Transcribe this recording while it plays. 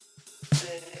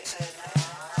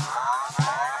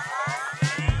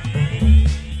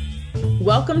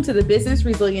Welcome to the Business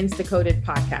Resilience Decoded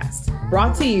podcast,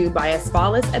 brought to you by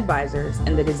Asfalis Advisors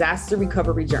and the Disaster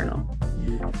Recovery Journal.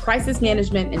 Crisis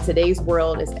management in today's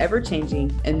world is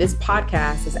ever-changing, and this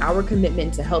podcast is our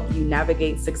commitment to help you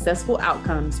navigate successful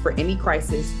outcomes for any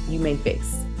crisis you may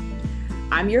face.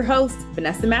 I'm your host,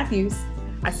 Vanessa Matthews.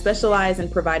 I specialize in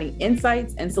providing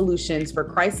insights and solutions for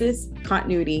crisis,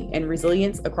 continuity, and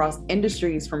resilience across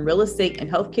industries from real estate and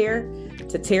healthcare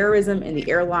to terrorism in the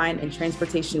airline and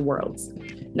transportation worlds.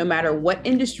 No matter what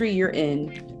industry you're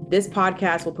in, this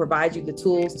podcast will provide you the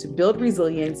tools to build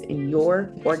resilience in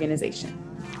your organization.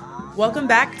 Welcome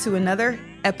back to another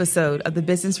episode of the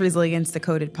Business Resilience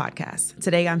Decoded podcast.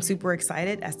 Today, I'm super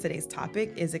excited as today's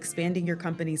topic is expanding your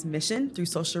company's mission through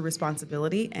social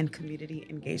responsibility and community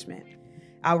engagement.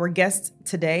 Our guest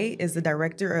today is the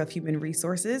Director of Human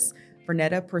Resources,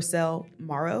 Vernetta Purcell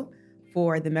Morrow,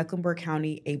 for the Mecklenburg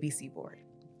County ABC Board.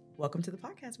 Welcome to the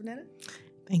podcast, Vernetta.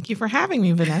 Thank you for having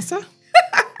me, Vanessa.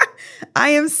 I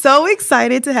am so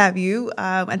excited to have you.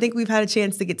 I think we've had a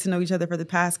chance to get to know each other for the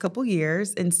past couple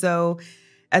years. And so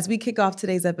as we kick off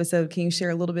today's episode, can you share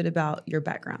a little bit about your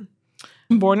background?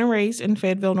 I'm born and raised in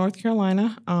Fayetteville, North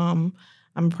Carolina. I'm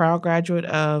a proud graduate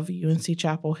of UNC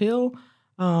Chapel Hill.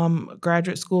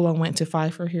 Graduate school, I went to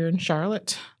Pfeiffer here in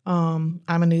Charlotte. I'm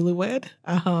a newlywed.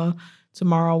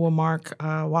 Tomorrow will mark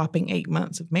a whopping 8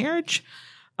 months of marriage.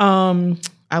 I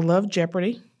love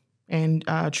Jeopardy and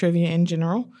trivia in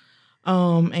general.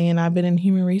 And I've been in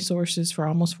human resources for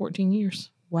almost 14 years.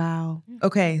 Wow.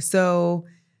 Okay, so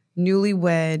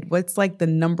newlywed, what's like the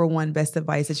number one best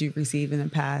advice that you've received in the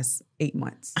past 8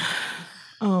 months?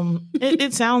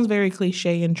 It sounds very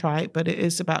cliche and trite, but it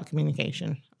is about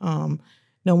communication.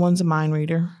 No one's a mind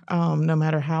reader. No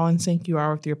matter how in sync you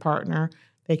are with your partner,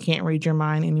 they can't read your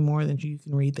mind any more than you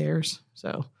can read theirs.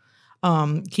 So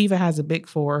Kiva has a big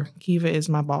four. Kiva is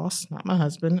my boss, not my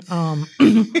husband.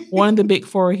 One of the big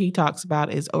four he talks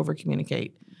about is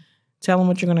over-communicate. Tell them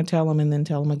what you're going to tell them and then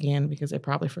tell them again because they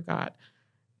probably forgot.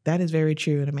 That is very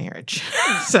true in a marriage.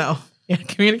 So, yeah,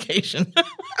 communication.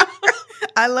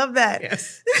 I love that.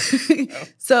 Yes.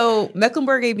 So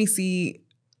Mecklenburg ABC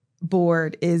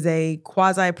Board is a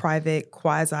quasi-private,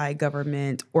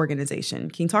 quasi-government organization.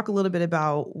 Can you talk a little bit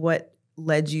about what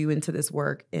led you into this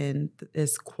work in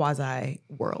this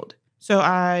quasi-world? So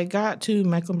I got to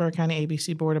Mecklenburg County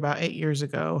ABC Board about 8 years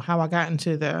ago. How I got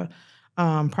into the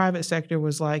private sector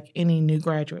was like any new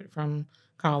graduate from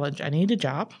college. I needed a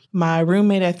job. My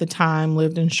roommate at the time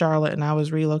lived in Charlotte, and I was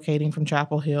relocating from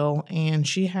Chapel Hill, and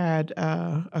she had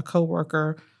a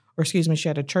coworker, or excuse me, she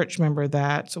had a church member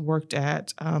that worked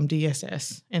at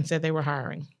DSS and said they were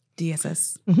hiring.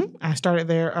 DSS. Mm-hmm. I started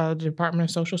there, the Department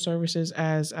of Social Services,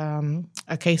 as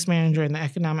a case manager in the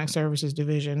Economic Services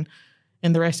Division,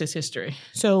 and the rest is history.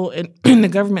 So in the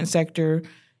government sector,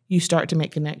 you start to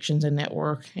make connections and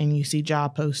network, and you see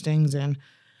job postings. And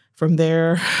from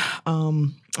there,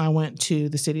 I went to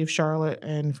the city of Charlotte,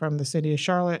 and from the city of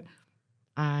Charlotte,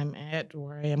 I'm at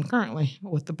where I am currently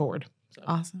with the board. So.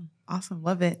 Awesome.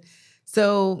 Love it.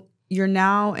 So you're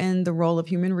now in the role of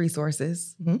human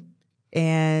resources. Mm-hmm.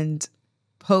 And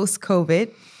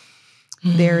post-COVID,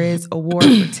 there is a war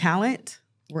for talent.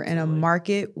 We're in a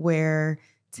market where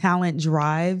talent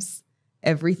drives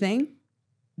everything.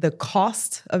 The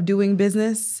cost of doing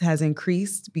business has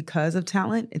increased because of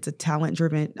talent. It's a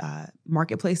talent-driven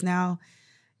marketplace now.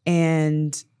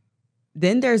 And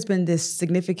then there's been this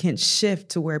significant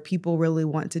shift to where people really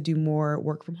want to do more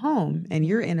work from home. And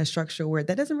you're in a structure where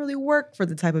that doesn't really work for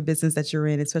the type of business that you're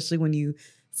in, especially when you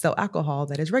sell alcohol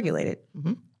that is regulated.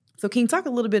 Mm-hmm. So can you talk a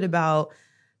little bit about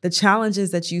the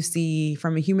challenges that you see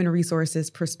from a human resources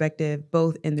perspective,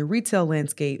 both in the retail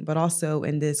landscape, but also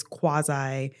in this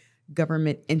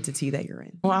quasi-government entity that you're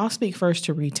in? Well, I'll speak first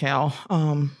to retail,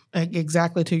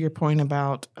 exactly to your point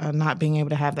about not being able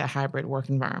to have that hybrid work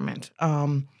environment.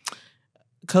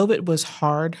 COVID was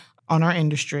hard on our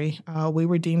industry. We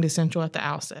were deemed essential at the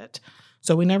outset,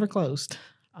 so we never closed.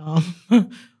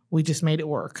 We just made it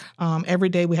work. Every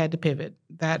day we had to pivot.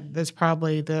 That's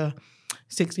probably the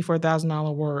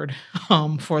 $64,000 word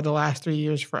for the last 3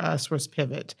 years for us was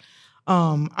pivot.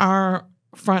 Our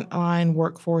frontline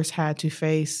workforce had to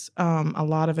face a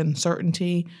lot of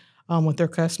uncertainty with their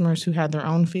customers who had their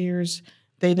own fears.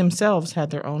 They themselves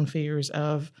had their own fears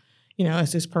of,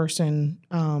 is this person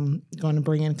going to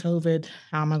bring in COVID?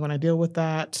 How am I going to deal with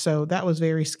that? So that was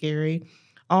very scary.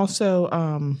 Also,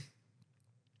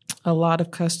 a lot of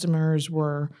customers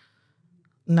were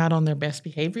not on their best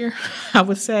behavior, I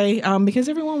would say, because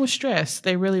everyone was stressed.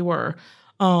 They really were.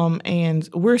 And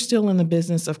we're still in the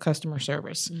business of customer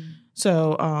service.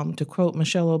 So to quote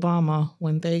Michelle Obama,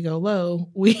 when they go low,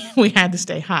 we had to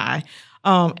stay high.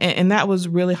 And that was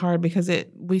really hard because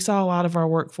we saw a lot of our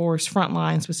workforce,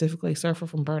 frontline specifically, suffer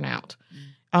from burnout.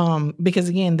 Because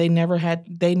again, they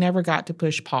never got to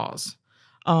push pause.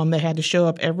 They had to show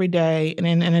up every day and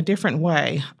in a different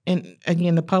way. And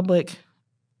again, the public,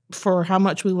 for how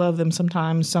much we love them,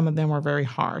 sometimes some of them were very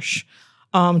harsh.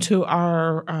 To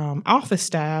our office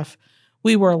staff,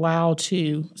 we were allowed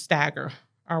to stagger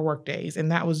our work days.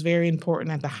 And that was very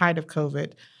important at the height of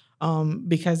COVID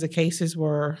because the cases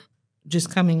were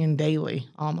just coming in daily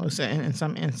almost in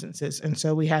some instances. And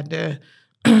so we had to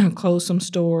close some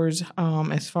stores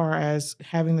as far as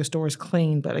having the stores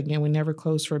clean. But again, we never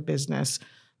closed for business.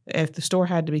 If the store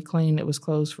had to be cleaned, it was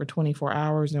closed for 24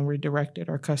 hours, and we directed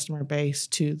our customer base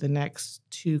to the next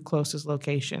two closest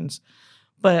locations.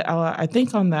 But I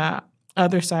think on the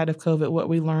other side of COVID, what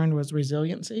we learned was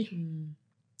resiliency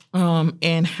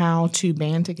and how to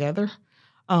band together.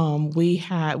 We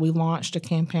launched a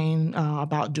campaign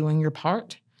about doing your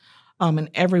part, and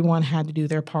everyone had to do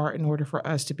their part in order for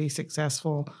us to be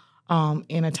successful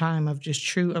in a time of just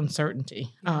true uncertainty.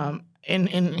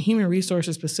 In human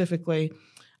resources specifically,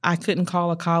 I couldn't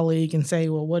call a colleague and say,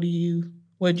 well, what'd you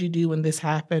do when this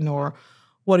happened? Or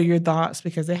what are your thoughts?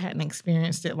 Because they hadn't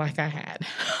experienced it like I had.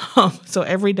 So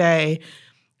every day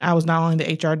I was not only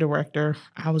the HR director,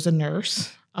 I was a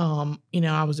nurse. I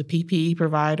was a PPE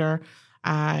provider.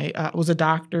 I was a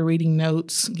doctor reading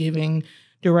notes, giving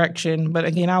direction. But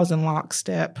again, I was in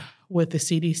lockstep with the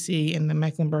CDC and the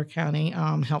Mecklenburg County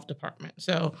Health Department.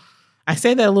 So I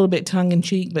say that a little bit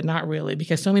tongue-in-cheek, but not really,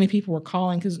 because so many people were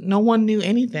calling because no one knew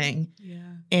anything. Yeah.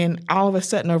 And all of a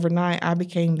sudden, overnight, I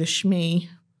became the SME,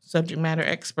 subject matter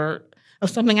expert,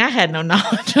 of something I had no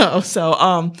knowledge of.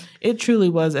 So it truly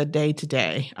was a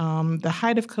day-to-day. The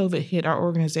height of COVID hit our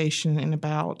organization in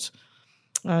about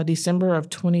December of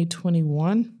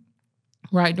 2021.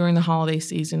 Right during the holiday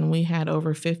season, we had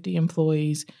over 50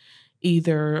 employees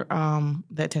either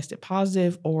that tested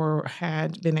positive or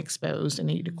had been exposed and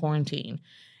needed to quarantine.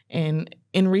 And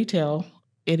in retail,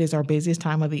 it is our busiest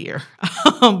time of the year.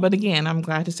 But again, I'm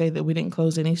glad to say that we didn't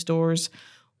close any stores.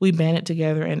 We banded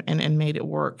together and made it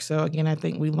work. So again, I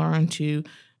think we learned to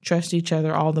trust each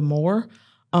other all the more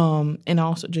and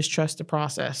also just trust the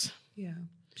process. Yeah.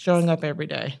 Showing up every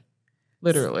day,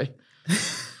 literally.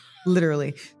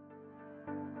 Literally.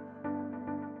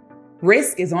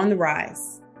 Risk is on the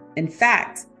rise. In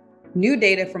fact, new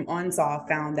data from OnSolve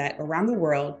found that around the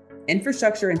world,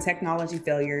 infrastructure and technology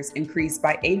failures increased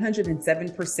by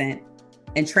 807%,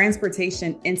 and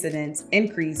transportation incidents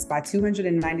increased by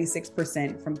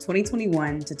 296% from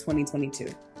 2021 to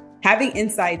 2022. Having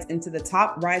insights into the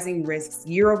top rising risks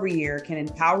year over year can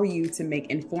empower you to make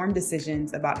informed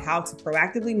decisions about how to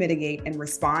proactively mitigate and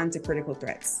respond to critical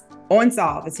threats.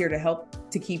 OnSolve is here to help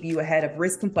to keep you ahead of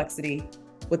risk complexity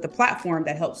with the platform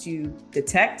that helps you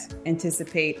detect,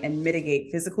 anticipate, and mitigate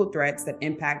physical threats that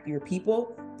impact your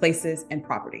people, places, and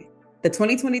property. The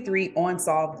 2023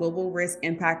 OnSolve Global Risk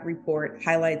Impact Report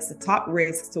highlights the top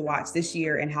risks to watch this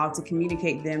year and how to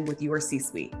communicate them with your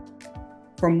C-suite.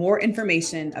 For more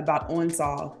information about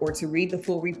OnSolve or to read the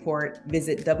full report,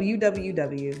 visit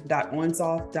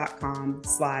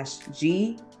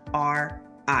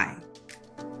www.onsolve.com/GRI.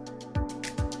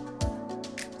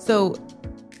 So,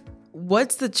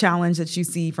 what's the challenge that you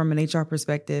see from an HR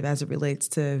perspective as it relates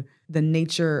to the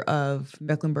nature of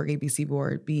Mecklenburg ABC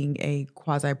Board being a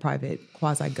quasi-private,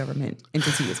 quasi-government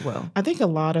entity as well? I think a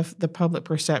lot of the public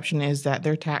perception is that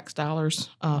their tax dollars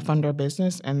fund our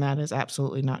business, and that is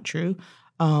absolutely not true.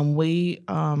 We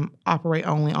operate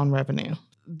only on revenue.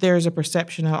 There's a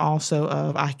perception also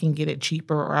of I can get it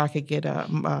cheaper or I could get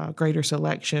a greater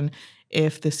selection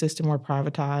if the system were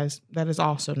privatized. That is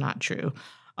also not true.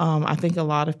 I think a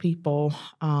lot of people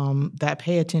that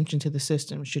pay attention to the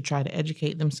system should try to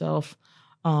educate themselves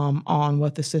on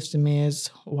what the system is,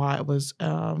 why it was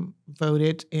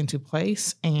voted into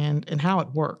place, and how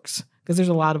it works, because there's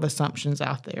a lot of assumptions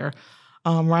out there.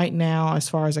 Right now, as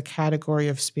far as a category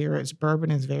of spirits, bourbon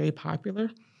is very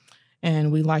popular,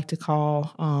 and we like to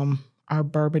call our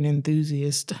bourbon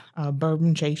enthusiasts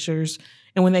bourbon chasers.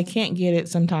 And when they can't get it,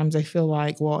 sometimes they feel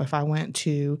like, well, if I went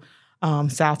to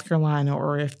South Carolina,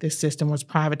 or if this system was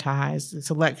privatized, the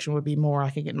selection would be more,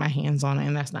 I could get my hands on it,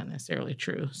 and that's not necessarily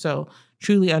true. So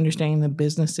truly understanding the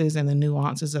businesses and the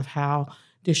nuances of how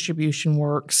distribution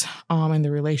works and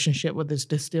the relationship with its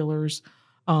distillers,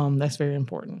 that's very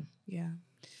important. Yeah.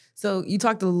 So you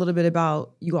talked a little bit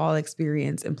about you all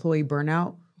experience employee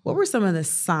burnout What were some of the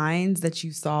signs that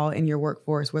you saw in your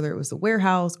workforce, whether it was the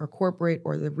warehouse or corporate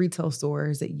or the retail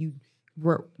stores, that you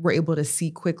were able to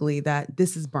see quickly that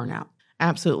this is burnout?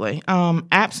 Absolutely.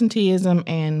 Absenteeism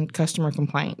and customer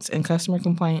complaints. And customer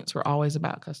complaints were always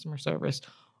about customer service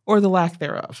or the lack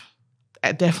thereof.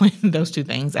 Definitely those two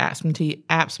things,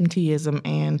 absenteeism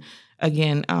and,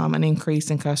 again, an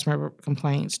increase in customer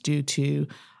complaints due to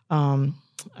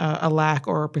a lack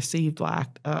or a perceived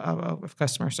lack of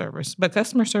customer service. But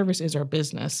customer service is our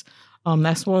business.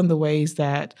 That's one of the ways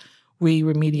that we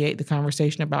remediate the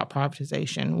conversation about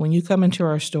privatization. When you come into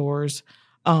our stores,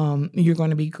 you're going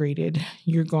to be greeted.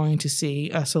 You're going to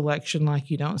see a selection like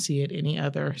you don't see at any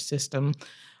other system.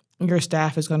 Your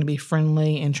staff is going to be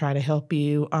friendly and try to help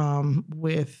you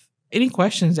with any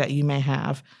questions that you may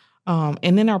have.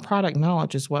 And then our product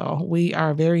knowledge as well. We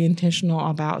are very intentional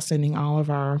about sending all of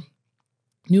our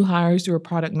new hires through a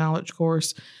product knowledge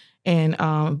course and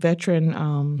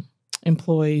veteran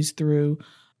employees through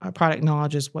product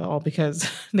knowledge as well, because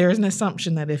there is an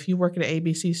assumption that if you work at an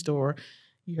ABC store,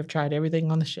 you have tried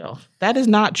everything on the shelf. That is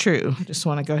not true. I just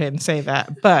want to go ahead and say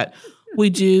that. But we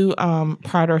do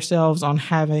pride ourselves on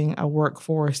having a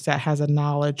workforce that has a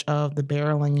knowledge of the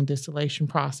barreling and distillation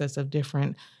process of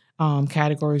different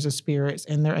categories of spirits,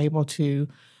 and they're able to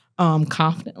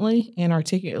confidently and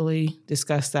articulately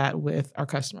discuss that with our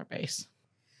customer base.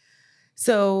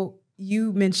 So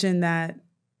you mentioned that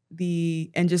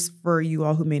and just for you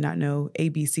all who may not know,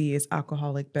 ABC is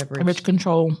Alcoholic Beverage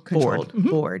Control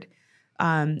Board.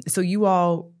 Mm-hmm. So you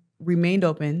all remained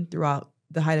open throughout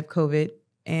the height of COVID,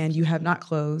 and you have not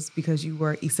closed because you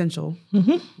were essential,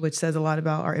 which says a lot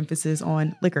about our emphasis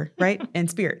on liquor, right? And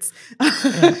spirits.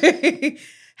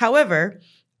 However,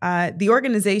 the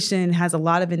organization has a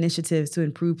lot of initiatives to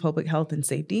improve public health and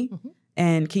safety. Mm-hmm.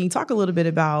 And can you talk a little bit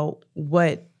about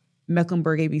what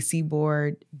Mecklenburg ABC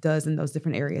Board does in those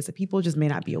different areas that people just may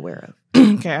not be aware of?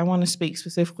 Okay, I want to speak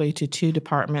specifically to two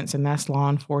departments, and that's law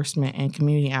enforcement and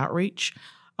community outreach.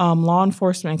 Law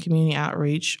enforcement and community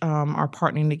outreach are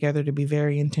partnering together to be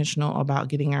very intentional about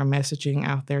getting our messaging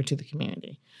out there to the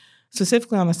community.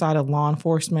 Specifically on the side of law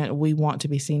enforcement, we want to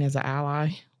be seen as an ally.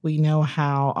 We know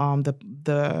how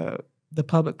the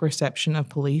public perception of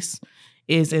police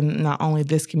is in not only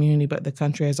this community, but the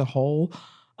country as a whole.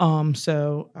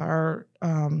 So our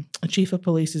chief of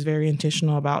police is very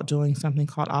intentional about doing something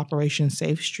called Operation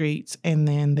Safe Streets. And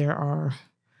then there are,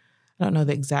 I don't know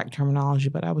the exact terminology,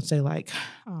 but I would say like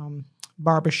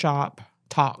barbershop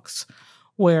talks,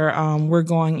 where we're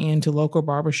going into local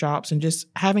barbershops and just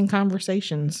having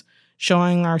conversations,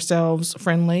 showing ourselves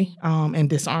friendly and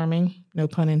disarming, no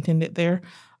pun intended there,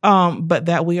 but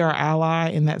that we are ally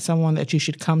and that's someone that you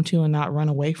should come to and not run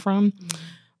away from. Mm-hmm.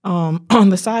 On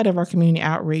the side of our community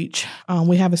outreach,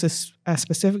 we have a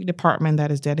specific department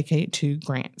that is dedicated to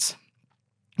grants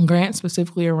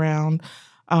specifically around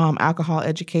alcohol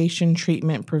education,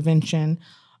 treatment, prevention,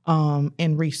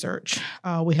 and research.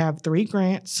 We have 3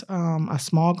 grants, a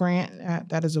small grant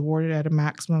that is awarded at a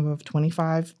maximum of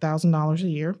 $25,000 a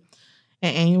year,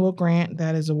 an annual grant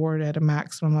that is awarded at a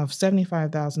maximum of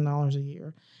 $75,000 a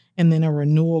year, and then a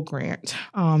renewal grant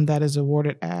that is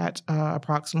awarded at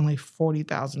approximately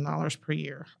 $40,000 per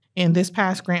year. In this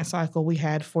past grant cycle, we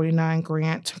had 49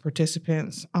 grant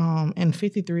participants, and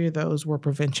 53 of those were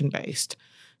prevention-based.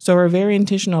 So we're very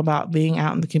intentional about being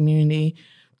out in the community,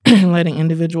 letting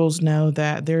individuals know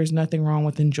that there is nothing wrong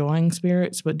with enjoying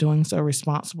spirits, but doing so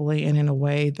responsibly and in a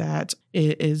way that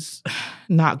it is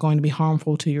not going to be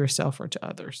harmful to yourself or to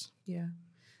others. Yeah.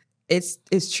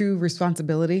 It's true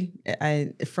responsibility.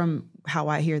 From how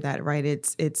I hear that, right?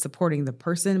 It's supporting the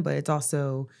person, but it's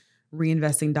also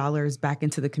reinvesting dollars back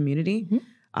into the community.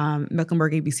 Mm-hmm.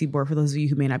 Mecklenburg ABC Board, for those of you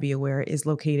who may not be aware, is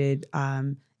located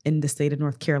in the state of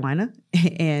North Carolina,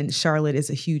 and Charlotte is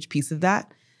a huge piece of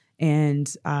that. And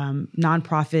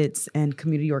nonprofits and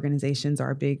community organizations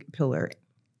are a big pillar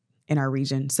in our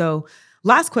region. So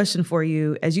last question for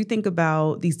you, as you think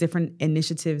about these different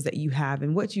initiatives that you have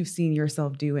and what you've seen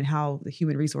yourself do and how the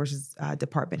Human Resources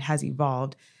Department has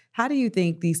evolved, how do you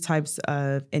think these types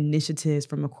of initiatives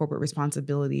from a corporate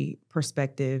responsibility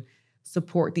perspective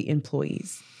support the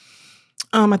employees?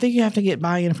 I think you have to get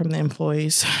buy-in from the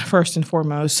employees first and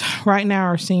foremost. Right now,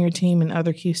 our senior team and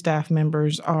other key staff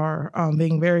members are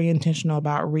being very intentional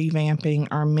about revamping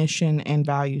our mission and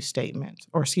value statement,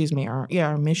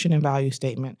 our mission and value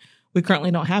statement. We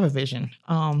currently don't have a vision,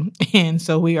 and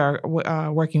so we are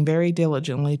working very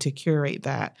diligently to curate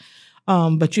that.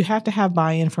 But you have to have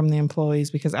buy-in from the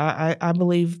employees, because I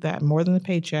believe that more than the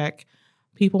paycheck,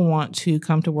 people want to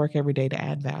come to work every day to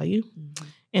add value. Mm-hmm.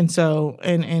 And so,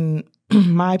 in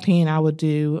my opinion, I would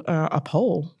do a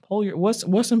poll pull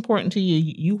what's important to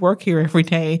you. You work here every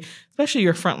day, especially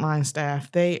your frontline staff.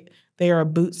 They are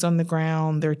boots on the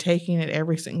ground. They're taking it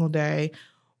every single day.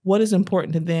 What is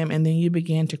important to them? And then you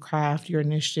begin to craft your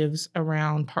initiatives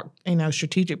around,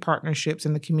 strategic partnerships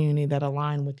in the community that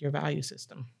align with your value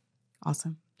system.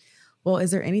 Awesome. Well,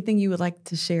 is there anything you would like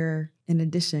to share in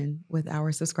addition with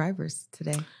our subscribers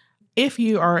today? If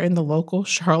you are in the local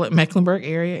Charlotte-Mecklenburg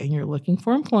area and you're looking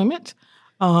for employment,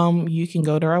 you can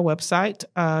go to our website,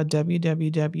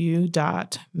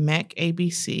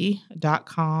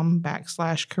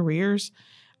 www.mecabc.com/careers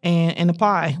and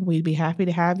apply. We'd be happy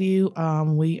to have you.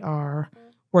 We are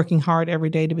working hard every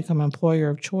day to become an employer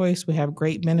of choice. We have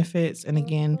great benefits. And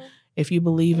again, if you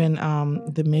believe in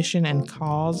the mission and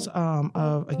cause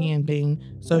of, again, being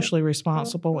socially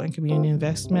responsible and community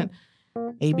investment,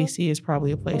 ABC is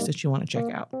probably a place that you want to check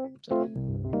out. So.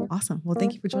 Awesome. Well,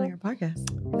 thank you for joining our podcast.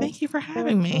 Thank you for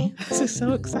having me. This is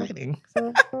so exciting.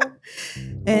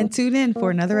 And tune in for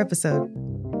another episode.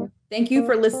 Thank you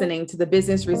for listening to the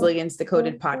Business Resilience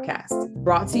Decoded podcast,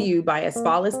 brought to you by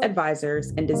Asfalis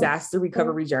Advisors and Disaster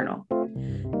Recovery Journal.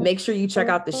 Make sure you check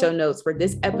out the show notes for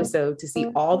this episode to see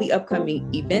all the upcoming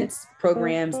events,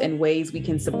 programs, and ways we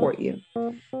can support you.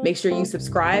 Make sure you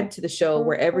subscribe to the show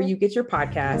wherever you get your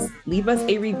podcasts, leave us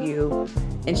a review,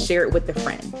 and share it with a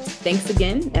friend. Thanks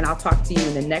again, and I'll talk to you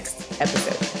in the next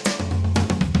episode.